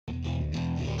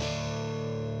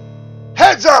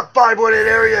Heads up,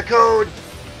 518 area code.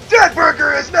 Dead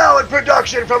Burger is now in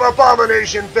production from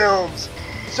Abomination Films.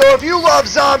 So if you love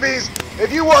zombies,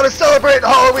 if you want to celebrate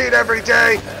Halloween every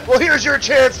day, well, here's your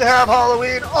chance to have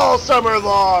Halloween all summer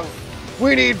long.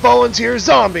 We need volunteer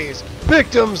zombies,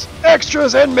 victims,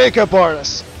 extras, and makeup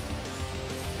artists.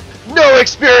 No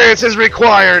experience is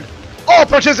required. All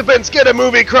participants get a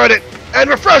movie credit and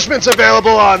refreshments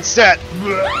available on set.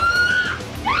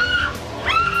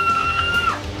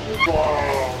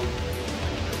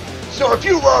 So if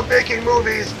you love making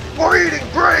movies or eating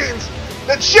brains,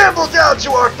 then shamble down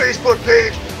to our Facebook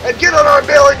page and get on our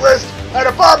mailing list at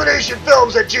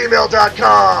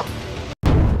abominationfilms@gmail.com.